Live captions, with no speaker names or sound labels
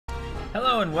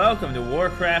Hello and welcome to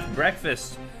Warcraft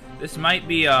Breakfast. This might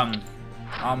be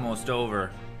almost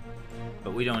over,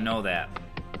 but we don't know that.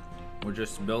 We're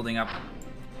just building up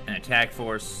an attack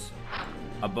force,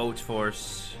 a boat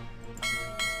force.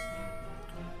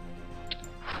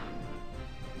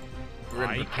 We're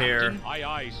gonna prepare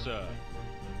aye, sir.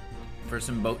 for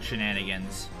some boat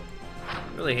shenanigans.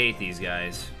 Really hate these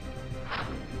guys.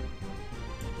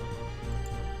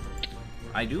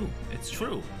 I do. It's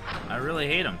true. I really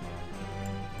hate them.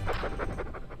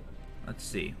 Let's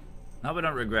see. I hope I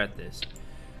don't regret this.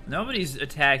 Nobody's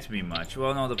attacked me much.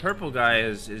 Well, no, the purple guy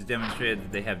has demonstrated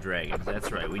that they have dragons.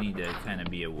 That's right. We need to kind of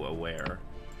be aware.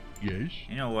 Yes.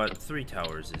 You know what? 3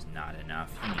 towers is not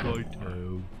enough. You need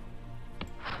more.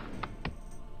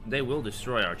 They will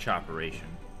destroy our chopperation.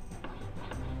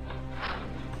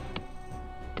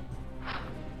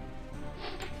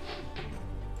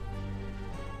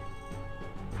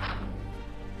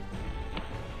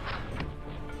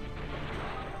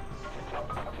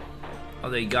 Oh,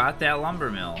 they got that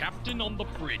lumber mill. Captain on the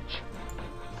bridge.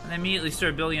 And they immediately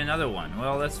start building another one.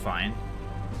 Well, that's fine.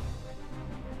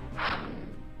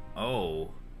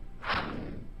 Oh.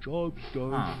 Job's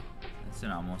done. Huh. That's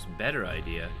an almost better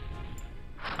idea.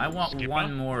 I want Skipper?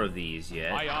 one more of these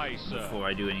yet. Aye, sir. Before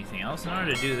I do anything else. In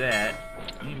order to do that,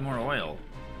 I need more oil.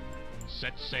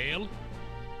 Set sail.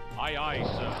 Aye,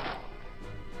 sir.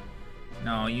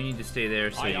 No, you need to stay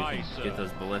there so you Aye, can sir. get those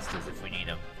ballistas if we need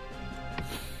them.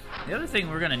 The other thing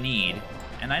we're gonna need,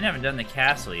 and I haven't done the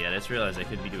castle yet. I just realized I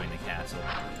could be doing the castle.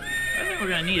 The other thing we're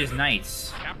gonna need is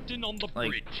knights. Captain on the Like-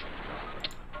 bridge.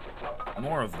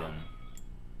 More of them.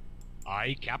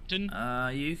 Aye, Captain.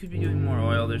 You could be doing more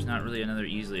oil. There's not really another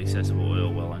easily accessible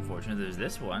oil well, unfortunately. There's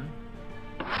this one.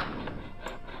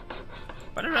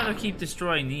 But I'd rather keep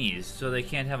destroying these so they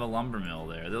can't have a lumber mill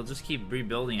there. They'll just keep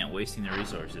rebuilding it, wasting their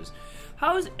resources.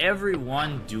 How is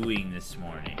everyone doing this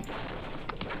morning?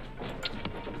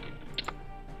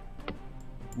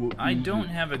 What I is don't it?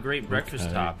 have a great breakfast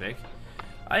Okay. topic.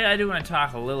 I do want to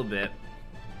talk a little bit.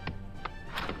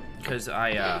 Because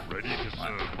Ready to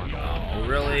serve, my lord. Oh,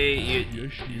 really?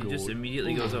 Yes, He my just lord.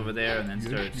 immediately goes over there and then Yes,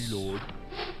 starts... my lord.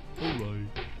 Alright.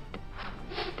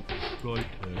 Right.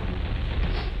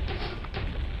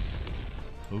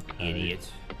 Okay.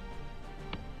 Idiot.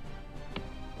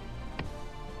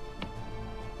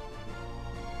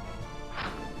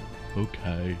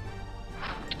 Okay.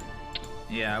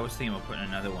 Yeah, I was thinking about putting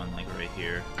another one like right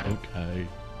here. Okay.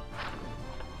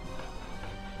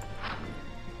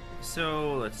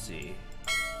 So, let's see.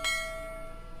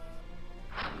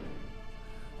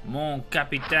 Mon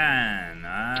Capitan,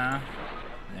 there,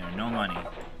 no money.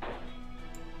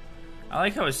 I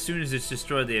like how as soon as it's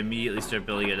destroyed, they immediately start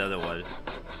building another one.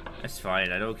 That's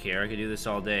fine, I don't care, I could do this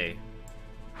all day.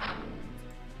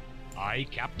 Aye,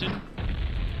 Captain.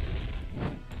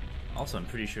 Also, I'm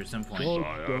pretty sure at some point Job's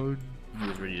Sire. done. he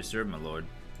was ready to serve my lord.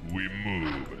 We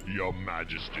move, your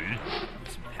majesty.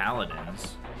 Some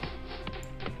paladins.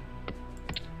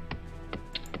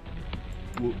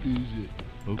 What is it?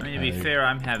 Okay. I mean, to be fair,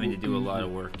 I'm having to do a lot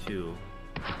of work too.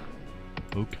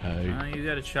 Okay. You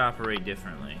gotta chopperate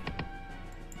differently.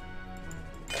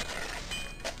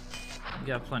 We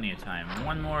got plenty of time.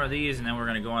 One more of these, and then we're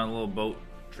gonna go on a little boat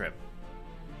trip.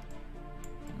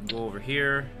 Go over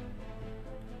here.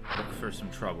 Look for some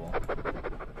trouble.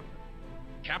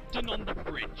 Captain on the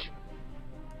bridge.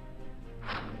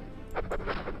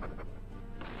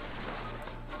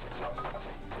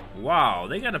 Wow,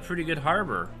 they got a pretty good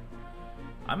harbor.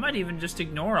 I might even just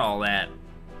ignore all that.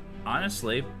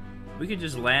 Honestly, we could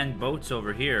just land boats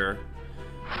over here.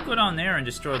 Go down there and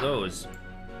destroy those.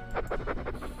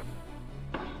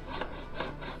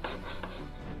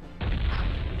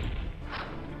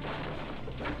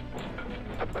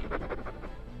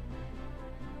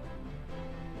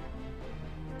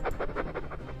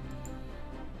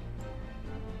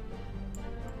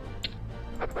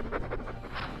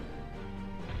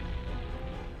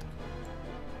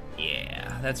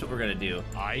 Yeah, that's what we're gonna do.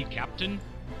 Aye, Captain.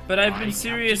 But I've Aye, been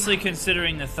seriously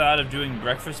considering the thought of doing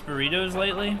breakfast burritos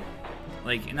lately.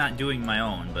 Like, not doing my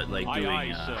own, but like Aye, doing,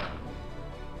 aye, sir.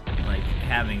 like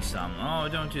having some. Oh,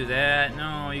 don't do that.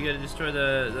 No, you gotta destroy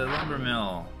the lumber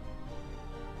mill.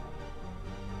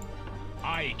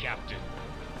 Aye, Captain.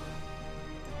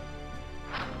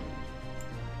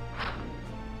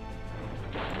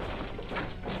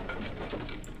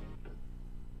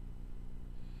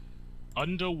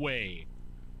 Underway.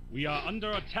 We are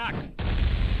under attack.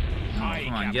 Aye,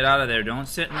 Come on, Captain. get out of there. Don't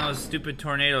sit in those stupid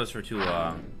tornadoes for too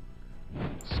long.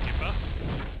 Skipper.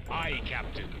 Aye,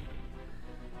 Captain.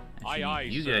 Aye, aye,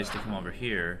 You sir. guys to come over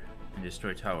here and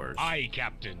destroy towers. Aye,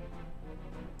 Captain.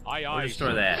 Aye, Or aye, destroy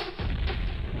sir. that.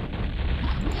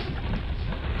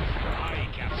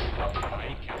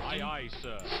 Aye, aye,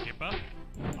 sir. Skipper.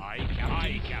 Aye, Captain.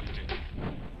 Aye, Captain.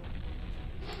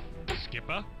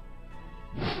 Skipper.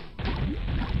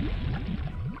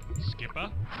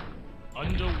 Skipper.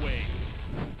 Underway.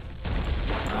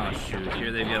 Oh shoot,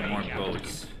 here they've got more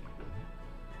boats.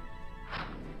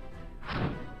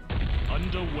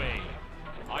 Underway.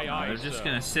 Aye, aye, They're just sir.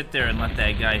 gonna sit there and let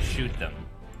that guy shoot them.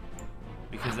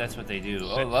 Because that's what they do.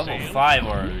 Oh, Set level sail. 5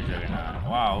 already.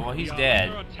 Wow, well he's We are dead.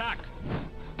 under attack.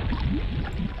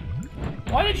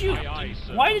 Why did you... Aye, aye,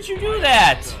 sir. Why did you do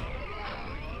that?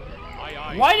 Aye,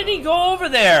 aye, Why sir. did he go over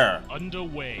there?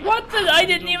 Underway. What the... I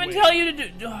didn't even Underway. tell you to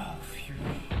do... Oh, phew.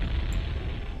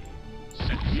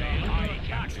 Set sail. Aye,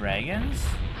 Captain. Dragons?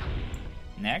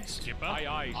 Next. Skipper. Aye,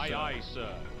 aye, sir. Aye, aye,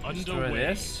 sir. Destroy Underway.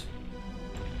 this.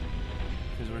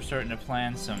 Because we're starting to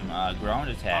plan some ground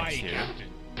attacks Aye, here. Captain.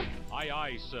 Aye,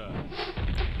 aye, sir.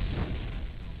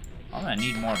 I'm gonna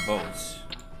need more boats.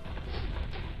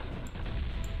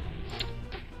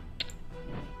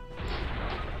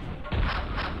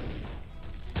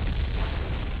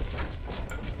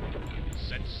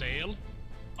 Set sail.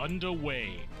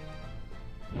 Underway.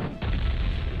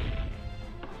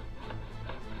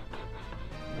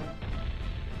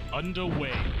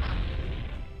 Underway.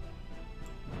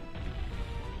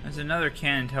 There's another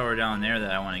cannon tower down there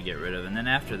that I want to get rid of, and then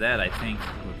after that I think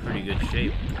we're pretty good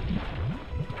shape.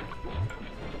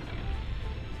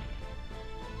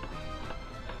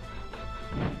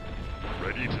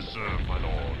 Ready to serve, my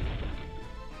lord.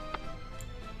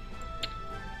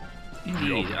 Indeed.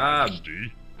 Your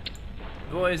Majesty,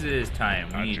 Boys, it is time.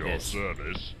 We at need your this.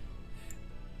 service.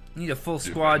 Need a full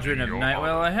squadron of your night.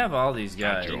 Well, honor. I have all these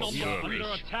guys. your We are under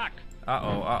service. attack. Oh,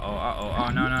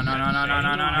 no, no, no, no, no, no,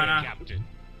 no, no, no. Captain.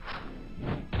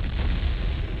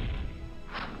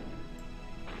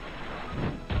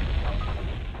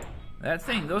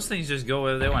 Those things just go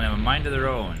where they want. Have a mind of their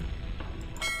own.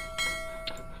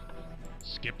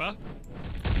 Skipper.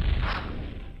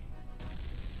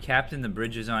 Captain, the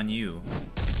bridge is on you.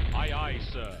 Aye, aye,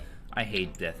 sir. I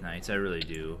hate Death Knights, I really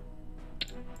do.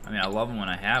 I mean, I love them when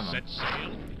I have them. Set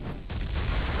sail.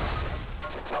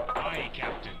 Aye,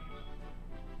 Captain.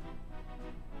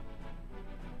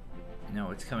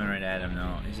 No, it's coming right at him,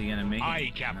 though. Is he gonna make it?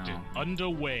 Aye, Captain. No.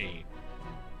 Underway.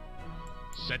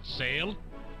 Set sail.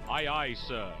 Aye, aye,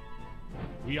 sir.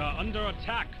 We are under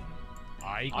attack.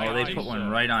 Aye, Oh, they Captain, put one sir.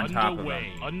 right on top of Underway.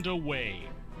 him. Underway.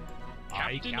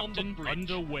 Aye, Captain on the Captain. bridge.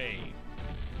 Underway.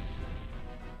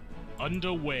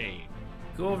 Underway.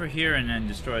 Go over here and then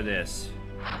destroy this.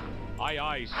 Aye,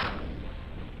 aye, sir.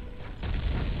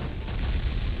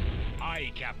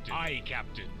 Aye, Captain. Aye,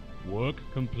 Captain. Work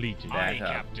completed. Back Aye,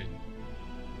 up. Captain.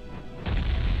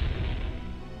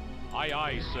 Aye,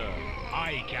 aye, sir.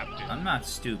 Aye, Captain. I'm not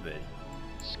stupid.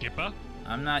 Skipper.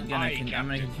 I'm not gonna. Aye, I'm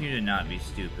gonna Captain. continue to not be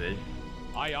stupid.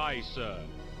 Aye, aye, sir.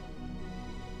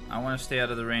 I want to stay out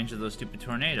of the range of those stupid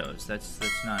tornadoes. That's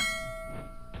not.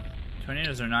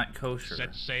 Tornadoes are not kosher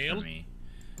Set sail. for me.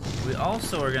 We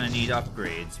also are gonna need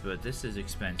upgrades, but this is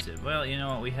expensive. Well, you know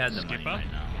what? We had the money Skipper.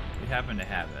 right now. We happen to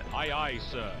have it. Aye, aye,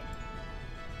 sir.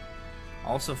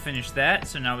 Also finished that,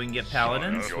 so now we can get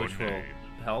paladins, Sire, your which will name.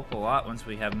 help a lot once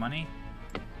we have money.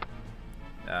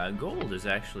 Gold is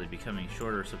actually becoming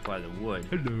shorter supply than wood.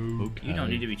 Hello. Okay. You don't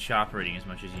need to be chop rating as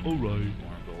much as you need Alright.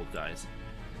 more gold, guys.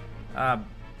 I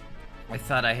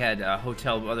thought I had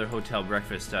other hotel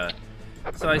breakfast.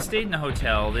 So I stayed in the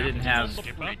hotel. They didn't have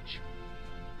Skipper.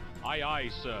 Aye, aye,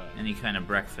 sir. any kind of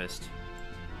breakfast.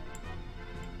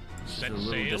 It's Set a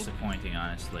little sail. disappointing,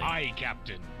 honestly. Aye,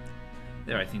 Captain.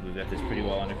 There, I think we've got this pretty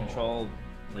well under control,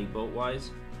 like boat-wise.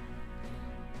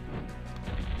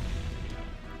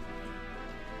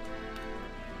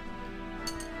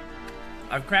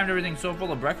 I've crammed everything so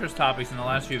full of breakfast topics in the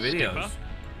last few videos. Skipper.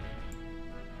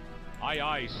 Aye,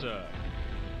 aye, sir.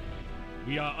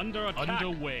 We are under attack.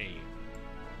 Underway.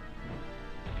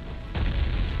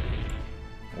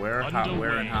 Where, how,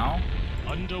 where, and Underway. how?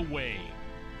 Underway.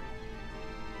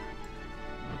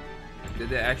 Did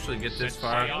they actually get this Set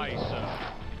far? sail. Aye,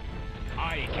 sir.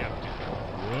 Aye,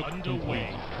 Captain. Work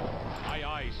Underway. Aye,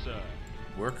 aye, sir.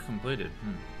 Work completed.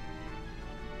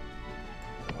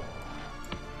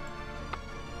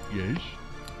 Yes.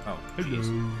 Oh, Hello.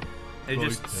 jeez. They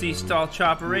just Righto. ceased all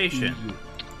operation. What is it?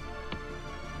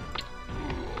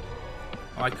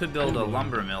 Oh, I could build a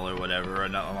lumber mill or whatever, or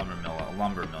not a lumber mill, a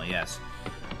lumber mill, yes.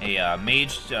 A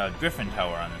mage griffin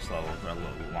tower on this level for a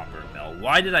little lumber mill.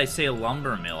 Why did I say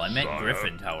lumber mill? I meant Sire.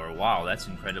 griffin tower. Wow, that's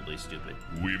incredibly stupid.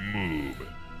 We move.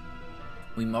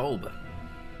 We mob. Get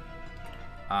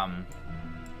a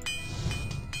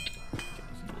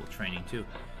little training too.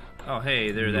 Oh,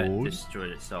 hey, there, that Lord.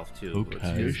 destroyed itself too. Let's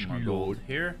Okay. get some more Yes, gold Lord.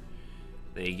 here.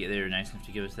 They're nice enough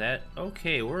to give us that.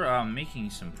 Okay, we're making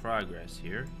some progress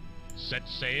here. Set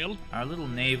sail. Our little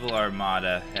naval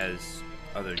armada has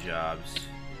other jobs.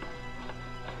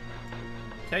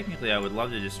 Technically, I would love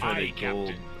to destroy the gold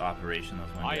Captain. operation those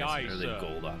one guys, or the sir.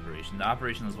 gold operation. The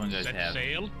operation those one guys Set have.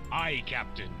 sail. Aye,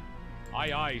 Captain.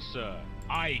 Aye, aye, sir.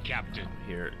 Aye, Captain.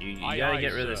 Here, you Aye, gotta aye,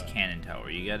 get rid of sir. this cannon tower.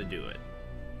 You gotta do it.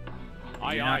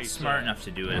 Aye, You're aye, not smart sir. enough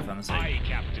to do it if I'm the same. Aye,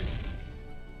 Captain.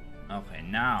 Okay,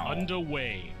 now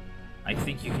Underway. I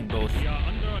think you can both We are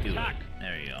under do attack. it.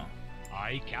 There you go.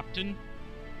 Aye, Captain.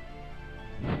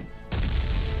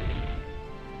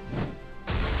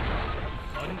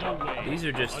 Underway. These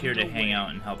are just here to hang Underway. out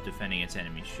and help defend against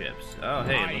enemy ships. Oh,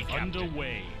 hey, Aye, look. Captain.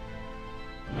 Underway.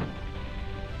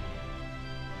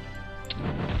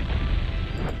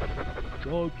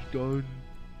 Job's done.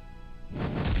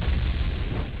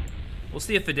 We'll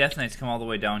see if the Death Knights come all the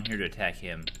way down here to attack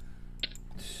him.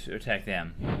 To attack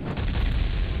them.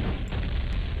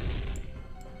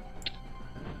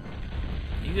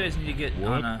 You guys need to get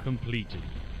Work on completed.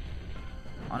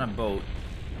 a boat.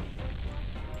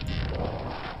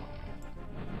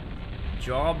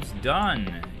 Job's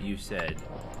done, you said.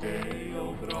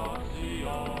 Hello.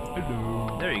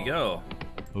 There you go.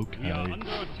 We are Okay. under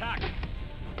attack.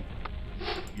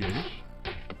 Yes.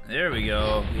 There we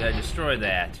go. We gotta destroy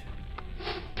that.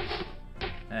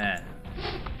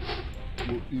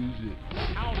 What is it?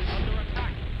 Town is under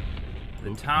attack. The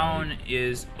Okay. town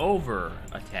is over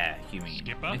attack, you mean?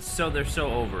 Skipper? It's so they're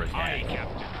so over Aye, attack.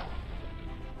 Captain.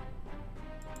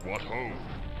 What ho?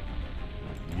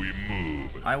 We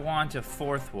move. I want a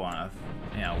fourth one.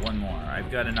 Yeah, one more. I've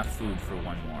got enough food for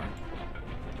one more.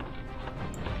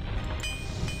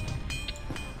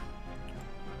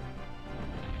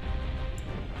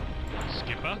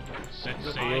 Skipper. Set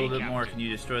Look sail. a little bit Captain. more. Can you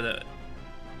destroy that?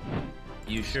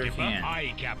 You sure Skipper. can.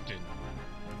 Aye, Captain.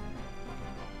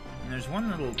 And there's one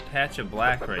little patch of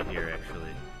black right here,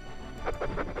 actually.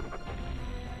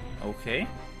 Okay.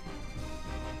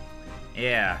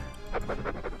 Yeah.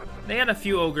 They got a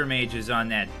few ogre mages on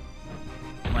that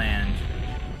land.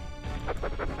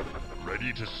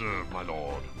 Ready to serve, my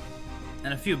lord.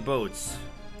 And a few boats.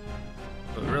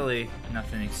 But really,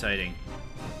 nothing exciting.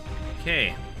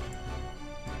 Okay.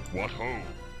 What ho?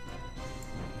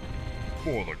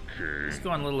 For the Let's king. go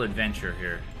on a little adventure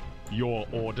here. Your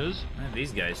orders? I have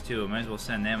these guys too. I might as well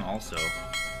send them also.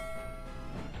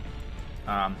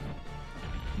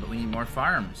 But we need more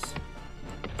farms.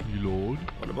 My lord.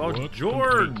 What about Work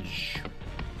George?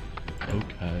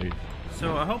 completed. Okay.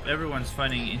 So I hope everyone's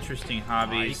finding interesting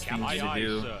hobbies, Aye, things Captain. to Aye,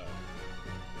 do. sir.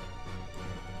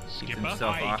 Keep Skipper.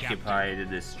 himself Aye, occupied at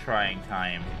this trying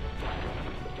time.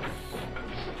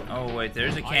 Oh wait,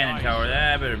 there's a Aye, cannon aye, tower.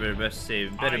 sir. Ah, better best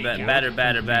save. Better, Aye, better,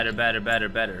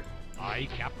 Captain. better. Aye,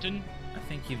 Captain. I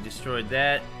think you've destroyed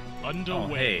that. Underway.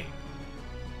 Oh hey,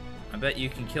 I bet you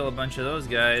can kill a bunch of those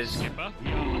guys. Skipper.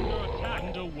 We are under attack.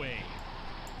 Underway.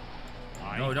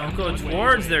 Aye, No, don't Captain. go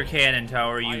towards their cannon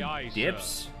tower, you Aye, aye, sir.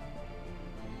 dips.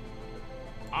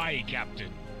 Aye,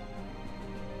 Captain.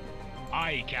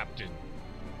 Aye, Captain.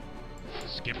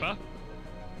 Skipper.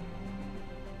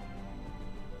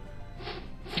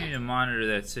 You need to monitor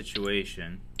that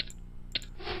situation.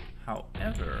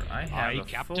 However, I have Aye, a full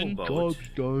Captain. boat. Job's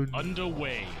done.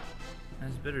 Underway.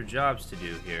 There's better jobs to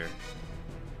do here.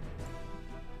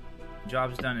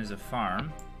 Jobs done is a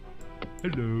farm.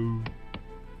 Hello.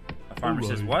 A farmer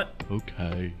says Alright. what?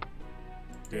 Okay.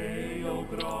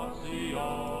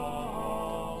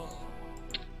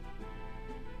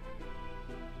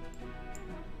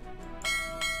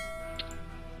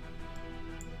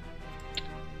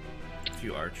 A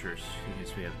few archers. I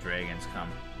guess we have dragons come.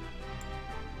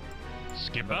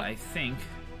 Skipper. But I think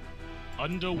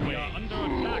Underway. We are under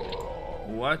attack.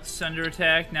 what's under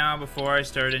attack now before I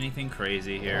start anything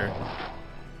crazy here?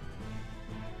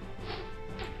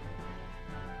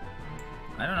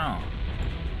 I don't know.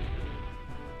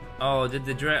 Oh, did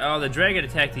the the dragon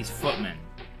attack these footmen?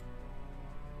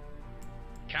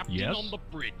 Captain Yes? on the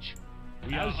bridge.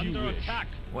 We As are you under wish. attack.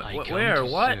 Where?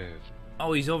 What?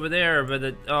 Oh, he's over there, but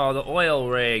the oil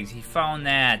rigs. He found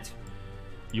that.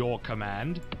 Your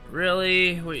command?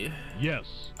 Really?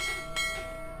 Yes.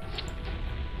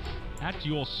 At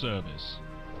your service.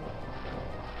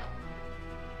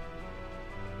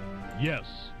 Yes.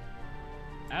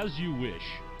 As you wish.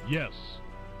 Yes.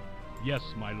 Yes,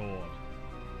 my lord.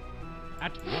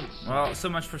 At once. Well, so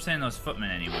much for sending those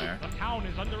footmen anywhere. The town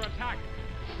is under attack.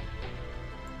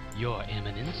 Your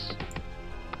Eminence.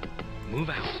 Move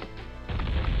out.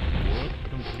 Work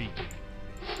completed.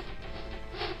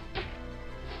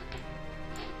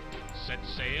 Set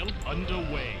sail.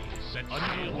 Underway. Set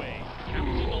Underway.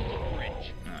 Captain on the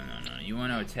bridge. No. You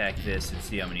want to attack this and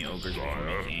see how many ogres we can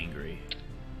make angry.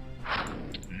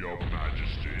 Your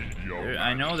Majesty, your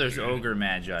I know there's Majesty, ogre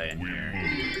magi in we here.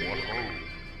 move. What ho?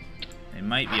 They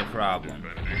might be a problem.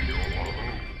 Defending your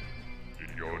honor.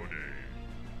 In your name,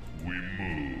 we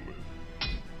move.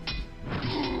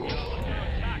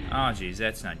 Oh, geez,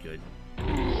 that's not good.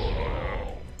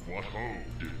 What ho?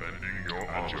 Defending your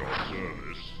honor. At your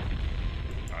service.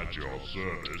 At your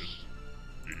service.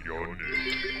 In your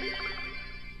name.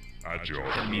 At your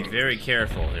Gotta be service. very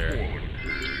careful here. Fallen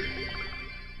king.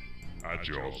 At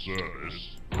your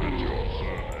service. At your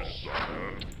service,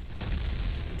 sire.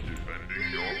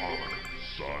 Defending your honor,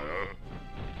 sire.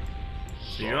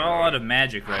 So you're all out of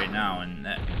magic right now, and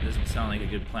that doesn't sound like a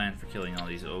good plan for killing all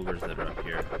these ogres that are up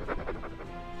here.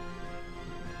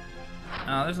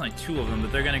 Oh, there's only 2 of them,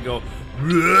 but they're gonna go.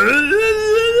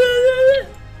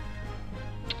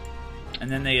 And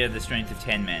then they have the strength of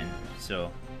 10 men,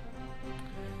 so.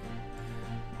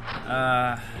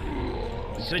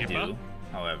 We could do,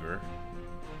 however.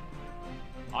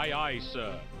 Aye, aye,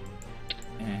 sir.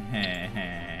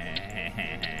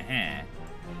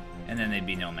 And then they'd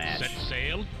be no match. Set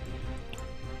sail.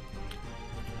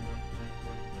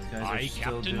 These guys are Aye, still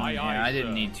Captain. doing. Aye, Yeah, aye, I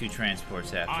didn't sir. need 2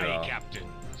 transports after Aye, all. Captain.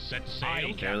 Set sail.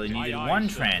 Aye, Barely Captain. needed Aye, aye, 1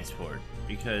 sir. transport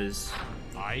because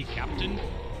Aye, Captain.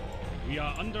 We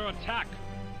are under attack.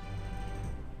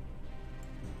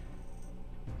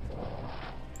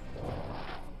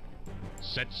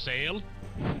 Set sail.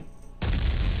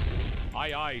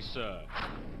 Aye, aye, sir.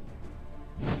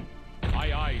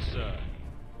 Aye, aye, sir.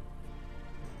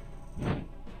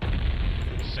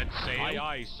 Set sail. Aye,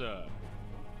 aye, sir.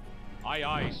 Aye,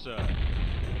 aye, sir.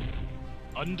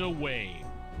 Underway.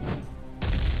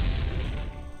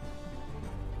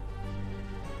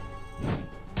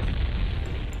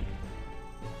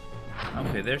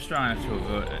 okay, they're strong enough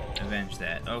to avenge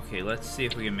that. Okay, let's see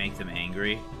if we can make them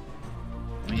angry.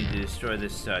 We need to destroy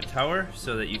this tower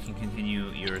so that you can continue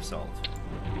your assault.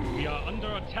 We are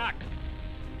under attack.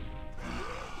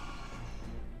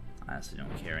 I honestly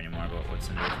don't care anymore about what's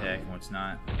under attack and what's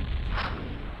not.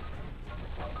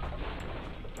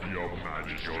 Your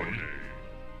Majesty, your name.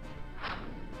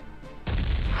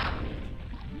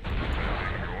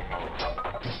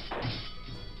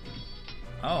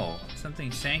 Oh,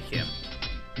 something sank him.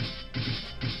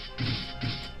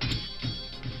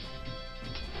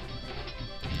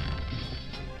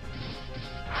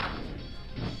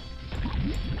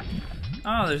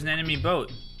 Oh, there's an enemy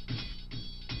boat.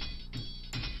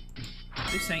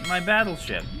 They sank my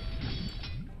battleship.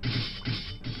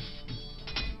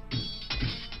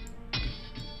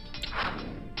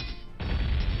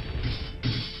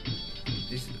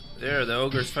 There, the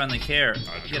ogres finally care.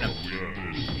 At Get your him.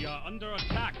 service. We are under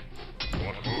attack.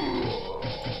 What ho?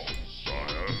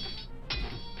 Sire.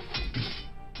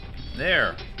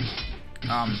 There.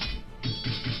 At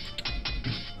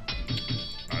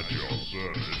your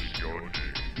service, your name.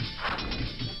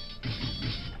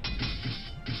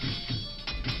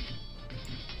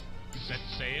 Set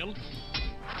sail.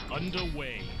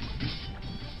 Underway.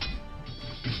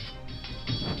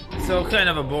 So kind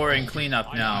of a boring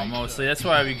cleanup now, mostly. That's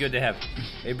why it'd be good to have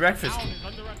a breakfast. Town is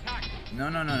under attack.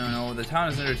 No. The town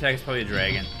is under attack. It's probably a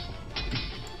dragon.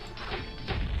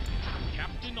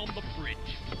 Captain on the bridge.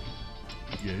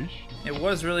 Yes, It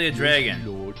was really a dragon.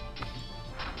 Lord.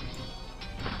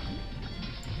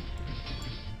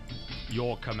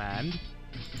 Your command.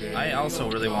 I also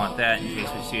really want that in case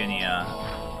we see any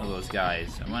of those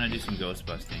guys. I want to do some ghost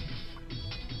busting.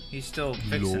 He's still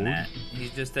fixing Lord? that.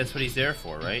 That's what he's there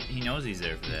for, right? He knows he's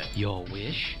there for that. Your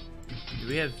wish? Do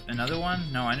we have another one?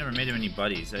 No, I never made him any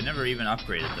buddies. I never even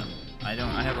upgraded them. I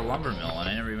have a lumber mill and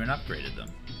I never even upgraded them.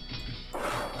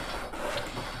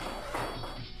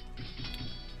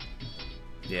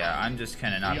 Yeah, I'm just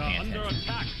kind of not We are paying under attention.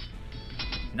 attack.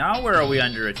 Now where are we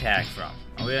under attack from?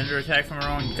 Are we under attack from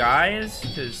our own guys?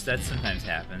 Because that sometimes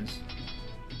happens.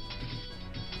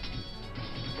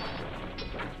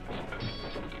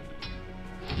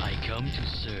 I come to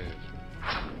serve.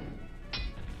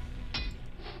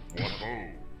 What ho?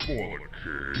 Fallen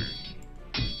king.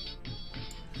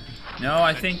 No,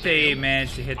 I think they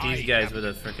managed to hit these guys with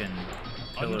a frickin'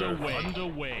 pillar.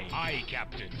 Underway. Aye,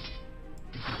 Captain.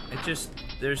 It just,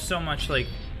 there's so much, like,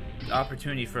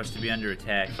 opportunity for us to be under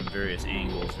attack from various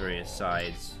angles, various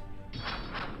sides.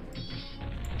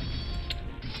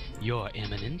 Your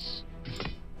Eminence.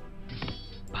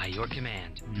 By your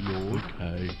command. Lord.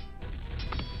 Okay.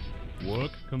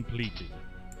 Work completed.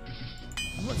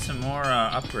 How about some more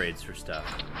upgrades for stuff.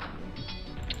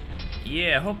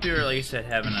 Yeah, I hope you're, like I said,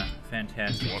 having a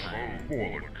fantastic What time. ho,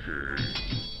 fallen king?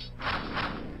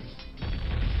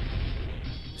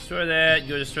 Destroy that,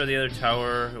 go destroy the other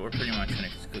tower. We're pretty much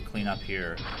gonna clean up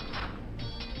here.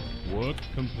 Work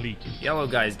completed. Yellow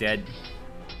guy's dead.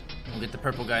 We'll get the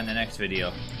purple guy in the next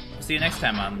video. We'll see you next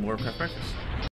time on Warcraft Breakfast.